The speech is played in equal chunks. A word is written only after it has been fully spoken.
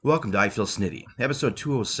Welcome to I Feel Snitty, episode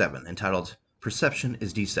 207, entitled Perception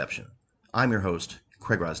is Deception. I'm your host,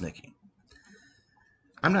 Craig Rosnicki.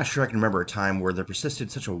 I'm not sure I can remember a time where there persisted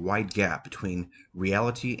such a wide gap between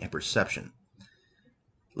reality and perception.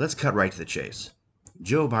 Let's cut right to the chase.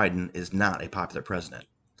 Joe Biden is not a popular president.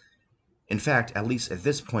 In fact, at least at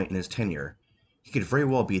this point in his tenure, he could very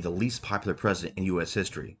well be the least popular president in U.S.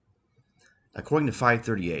 history. According to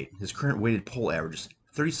 538, his current weighted poll averages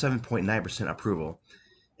 37.9% approval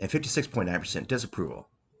and 56.9% disapproval.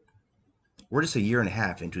 We're just a year and a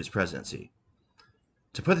half into his presidency.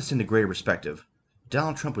 To put this into greater perspective,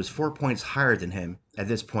 Donald Trump was 4 points higher than him at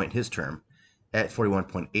this point in his term, at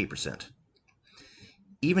 41.8%.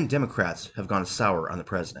 Even Democrats have gone sour on the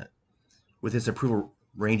president, with his approval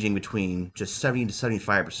ranging between just 70 to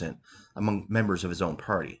 75% among members of his own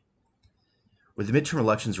party. With the midterm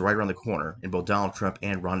elections right around the corner, and both Donald Trump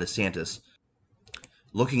and Ron DeSantis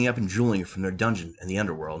looking up and drooling from their dungeon in the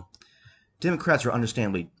underworld, Democrats are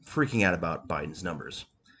understandably freaking out about Biden's numbers.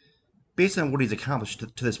 Based on what he's accomplished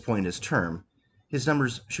to this point in his term, his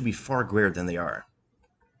numbers should be far greater than they are.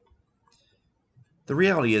 The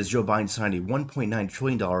reality is Joe Biden signed a $1.9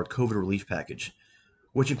 trillion COVID relief package,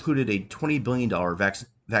 which included a $20 billion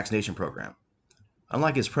vaccination program.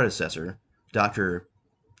 Unlike his predecessor, Dr.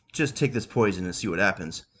 Just take this poison and see what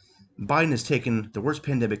happens, Biden has taken the worst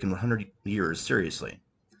pandemic in 100 years seriously.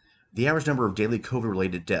 The average number of daily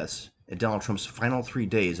COVID-related deaths in Donald Trump's final 3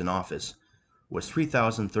 days in office was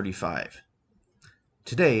 3,035.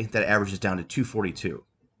 Today, that average is down to 242.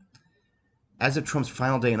 As of Trump's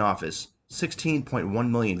final day in office, 16.1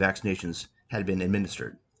 million vaccinations had been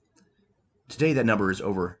administered. Today, that number is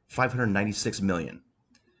over 596 million.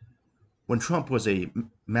 When Trump was a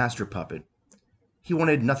master puppet, he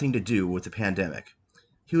wanted nothing to do with the pandemic.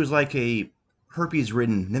 He was like a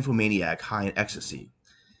herpes-ridden nymphomaniac high in ecstasy.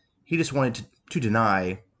 He just wanted to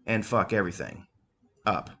deny and fuck everything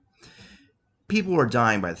up. People were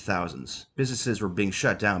dying by the thousands. Businesses were being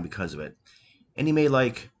shut down because of it. And he made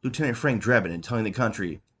like Lieutenant Frank Drebin in telling the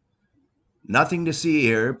country, "Nothing to see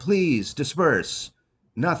here, please disperse.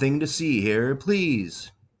 Nothing to see here,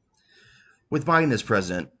 please." With Biden as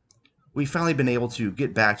president, we've finally been able to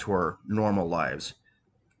get back to our normal lives.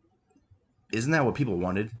 Isn't that what people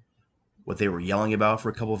wanted? What they were yelling about for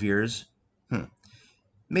a couple of years?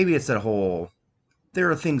 Maybe it's that whole, there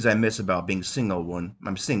are things I miss about being single when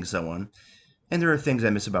I'm seeing someone, and there are things I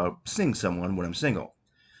miss about seeing someone when I'm single.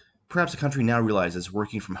 Perhaps the country now realizes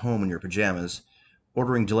working from home in your pajamas,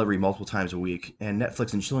 ordering delivery multiple times a week, and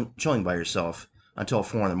Netflix and chilling by yourself until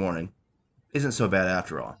 4 in the morning isn't so bad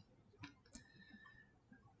after all.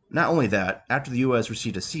 Not only that, after the U.S.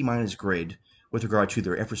 received a C- grade with regard to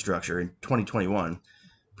their infrastructure in 2021,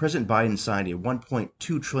 President Biden signed a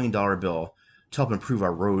 $1.2 trillion bill to help improve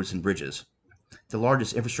our roads and bridges, the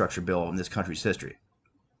largest infrastructure bill in this country's history.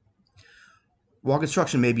 While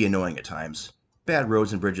construction may be annoying at times, bad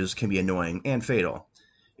roads and bridges can be annoying and fatal.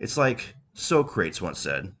 It's like Socrates once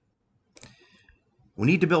said, "We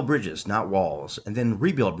need to build bridges, not walls, and then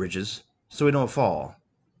rebuild bridges so we don't fall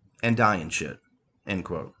and die and shit." End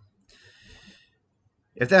quote.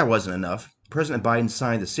 If that wasn't enough, President Biden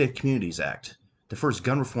signed the Safe Communities Act, the first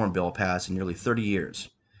gun reform bill passed in nearly 30 years.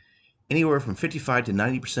 Anywhere from 55 to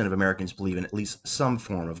 90% of Americans believe in at least some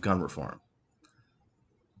form of gun reform.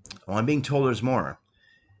 Well, I'm being told there's more.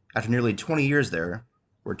 After nearly 20 years there,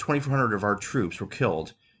 where 2,400 of our troops were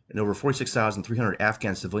killed and over 46,300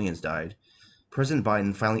 Afghan civilians died, President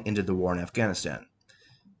Biden finally ended the war in Afghanistan.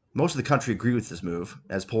 Most of the country agreed with this move,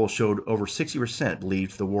 as polls showed over 60%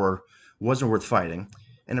 believed the war wasn't worth fighting,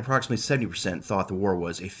 and approximately 70% thought the war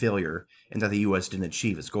was a failure and that the U.S. didn't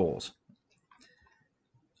achieve its goals.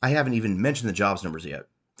 I haven't even mentioned the jobs numbers yet.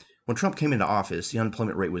 When Trump came into office, the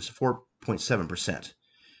unemployment rate was 4.7%.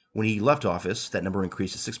 When he left office, that number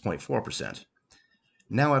increased to 6.4%.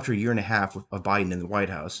 Now, after a year and a half of Biden in the White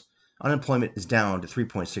House, unemployment is down to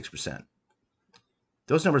 3.6%.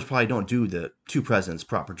 Those numbers probably don't do the two presidents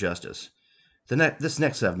proper justice. This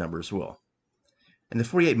next set of numbers will. In the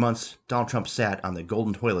 48 months Donald Trump sat on the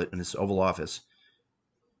golden toilet in his Oval Office,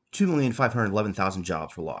 2,511,000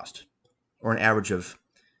 jobs were lost, or an average of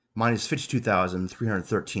minus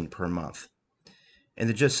 52,313 per month. In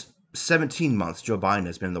the just 17 months Joe Biden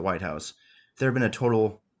has been in the White House, there have been a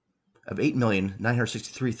total of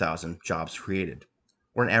 8,963,000 jobs created,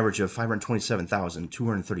 or an average of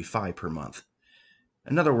 527,235 per month.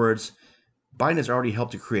 In other words, Biden has already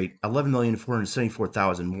helped to create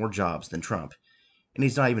 11,474,000 more jobs than Trump, and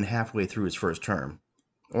he's not even halfway through his first term,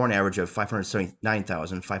 or an average of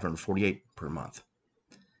 579,548 per month.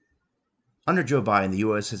 Under Joe Biden, the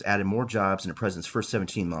U.S. has added more jobs in the president's first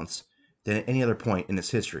 17 months than at any other point in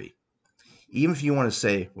its history. Even if you want to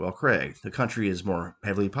say, well, Craig, the country is more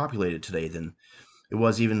heavily populated today than it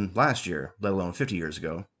was even last year, let alone 50 years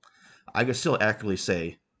ago, I could still accurately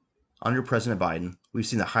say, under President Biden, we've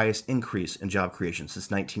seen the highest increase in job creation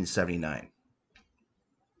since 1979.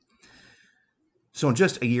 So in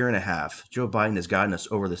just a year and a half, Joe Biden has gotten us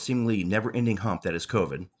over the seemingly never-ending hump that is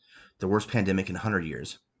COVID, the worst pandemic in 100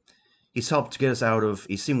 years. He's helped get us out of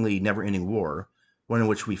a seemingly never-ending war, one in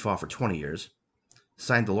which we fought for 20 years,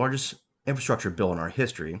 signed the largest infrastructure bill in our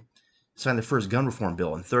history, signed the first gun reform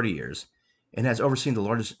bill in 30 years, and has overseen the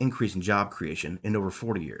largest increase in job creation in over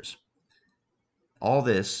 40 years. All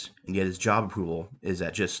this, and yet his job approval is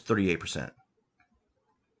at just 38%.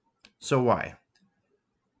 So why?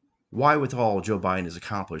 Why, with all Joe Biden has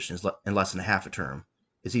accomplished in less than half a term,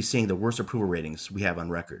 is he seeing the worst approval ratings we have on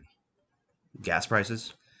record? Gas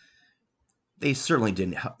prices? They certainly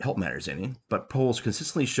didn't help matters any, but polls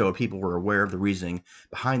consistently showed people were aware of the reasoning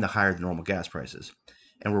behind the higher than normal gas prices,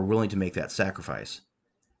 and were willing to make that sacrifice.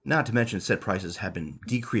 Not to mention said prices have been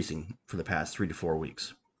decreasing for the past 3 to 4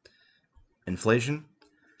 weeks. Inflation?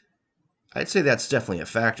 I'd say that's definitely a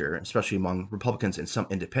factor, especially among Republicans and some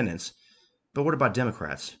independents, but what about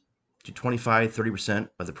Democrats? Do 25-30%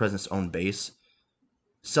 of the president's own base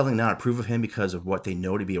suddenly not approve of him because of what they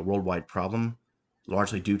know to be a worldwide problem,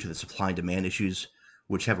 largely due to the supply and demand issues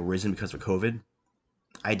which have arisen because of COVID?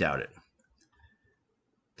 I doubt it.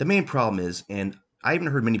 The main problem is, and I haven't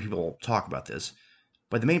heard many people talk about this,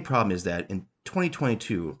 but the main problem is that in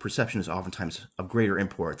 2022, perception is oftentimes of greater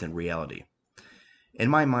import than reality. In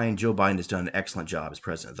my mind, Joe Biden has done an excellent job as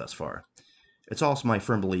president thus far. It's also my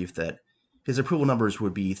firm belief that his approval numbers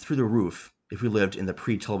would be through the roof if we lived in the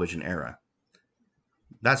pre-television era.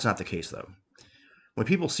 That's not the case, though. When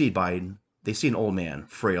people see Biden, they see an old man,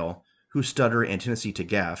 frail, whose stutter and tendency to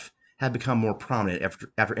gaffe have become more prominent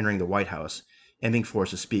after entering the White House and being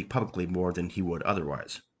forced to speak publicly more than he would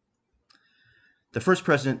otherwise. The first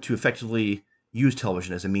president to effectively use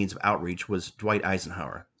television as a means of outreach was Dwight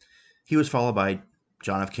Eisenhower. He was followed by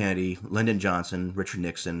John F. Kennedy, Lyndon Johnson, Richard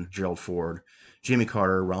Nixon, Gerald Ford, Jimmy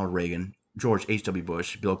Carter, Ronald Reagan, George H.W.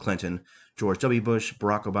 Bush, Bill Clinton, George W. Bush,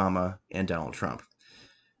 Barack Obama, and Donald Trump.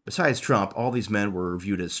 Besides Trump, all these men were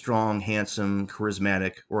viewed as strong, handsome,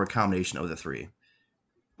 charismatic, or a combination of the three.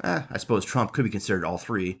 I suppose Trump could be considered all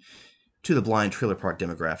three to the blind trailer park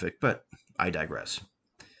demographic, but I digress.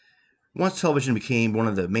 Once television became one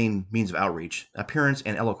of the main means of outreach, appearance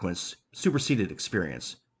and eloquence superseded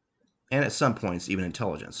experience, and at some points even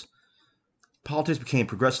intelligence. Politics became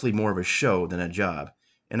progressively more of a show than a job,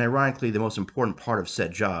 and ironically the most important part of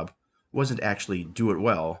said job wasn't to actually do it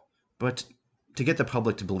well, but to get the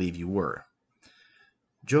public to believe you were.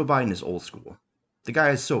 Joe Biden is old school. The guy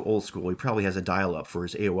is so old school he probably has a dial-up for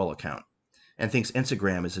his AOL account, and thinks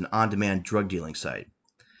Instagram is an on-demand drug dealing site.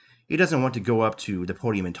 He doesn't want to go up to the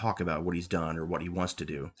podium and talk about what he's done or what he wants to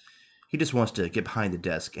do. He just wants to get behind the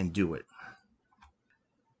desk and do it.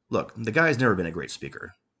 Look, the guy's never been a great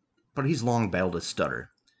speaker, but he's long battled a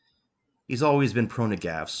stutter. He's always been prone to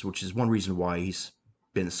gaffes, which is one reason why he's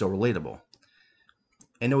been so relatable.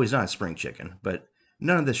 I know he's not a spring chicken, but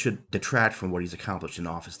none of this should detract from what he's accomplished in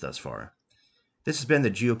office thus far. This has been the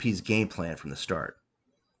GOP's game plan from the start,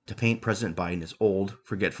 to paint President Biden as old,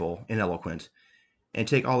 forgetful, ineloquent, and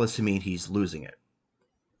take all this to mean he's losing it.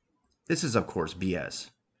 This is, of course, BS.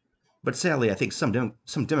 But sadly, I think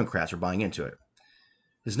some Democrats are buying into it.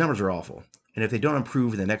 His numbers are awful, and if they don't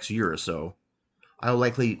improve in the next year or so, I'll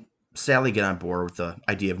likely sadly get on board with the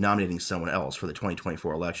idea of nominating someone else for the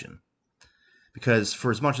 2024 election. Because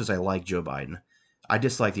for as much as I like Joe Biden, I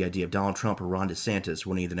dislike the idea of Donald Trump or Ron DeSantis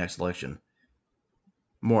winning the next election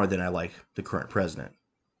more than I like the current president.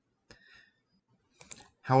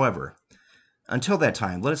 However, until that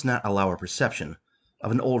time, let us not allow our perception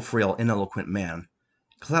of an old, frail, ineloquent man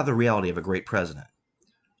cloud the reality of a great president.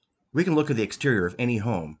 We can look at the exterior of any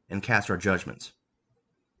home and cast our judgments,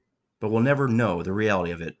 but we'll never know the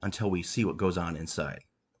reality of it until we see what goes on inside.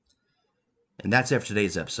 And that's it for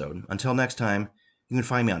today's episode. Until next time, you can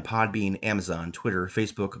find me on Podbean, Amazon, Twitter,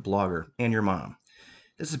 Facebook, Blogger, and your mom.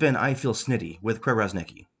 This has been I Feel Snitty with Craig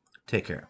Rosnicki. Take care.